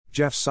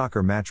Jeff's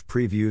Soccer Match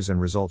Previews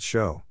and Results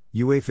Show,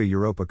 UEFA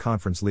Europa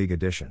Conference League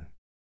Edition.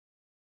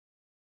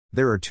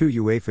 There are two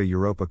UEFA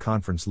Europa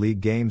Conference League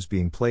games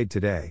being played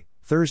today,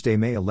 Thursday,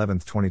 May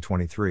 11,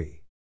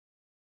 2023.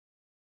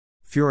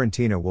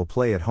 Fiorentina will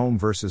play at home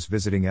versus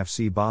visiting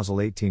FC Basel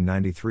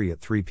 1893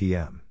 at 3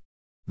 p.m.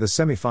 The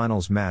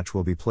semi-finals match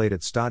will be played at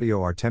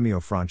Stadio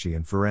Artemio Franchi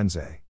in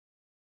Firenze.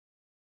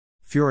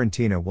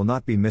 Fiorentina will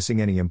not be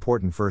missing any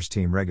important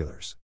first-team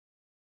regulars.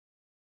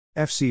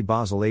 FC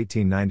Basel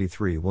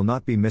 1893 will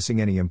not be missing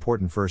any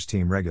important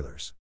first-team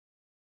regulars.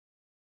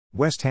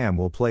 West Ham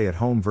will play at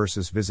home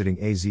versus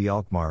visiting AZ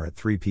Alkmaar at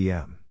 3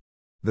 p.m.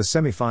 The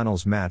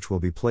semi-finals match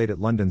will be played at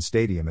London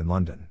Stadium in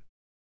London.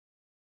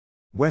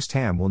 West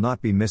Ham will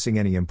not be missing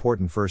any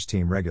important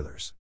first-team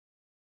regulars.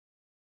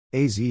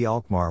 AZ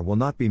Alkmaar will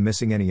not be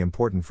missing any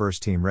important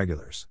first-team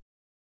regulars.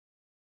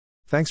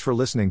 Thanks for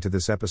listening to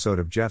this episode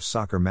of Jeff's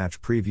Soccer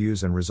Match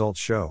Previews and Results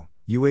Show,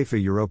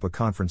 UEFA Europa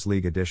Conference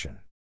League Edition.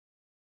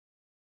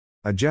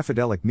 A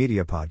Jeffadelic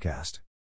Media Podcast.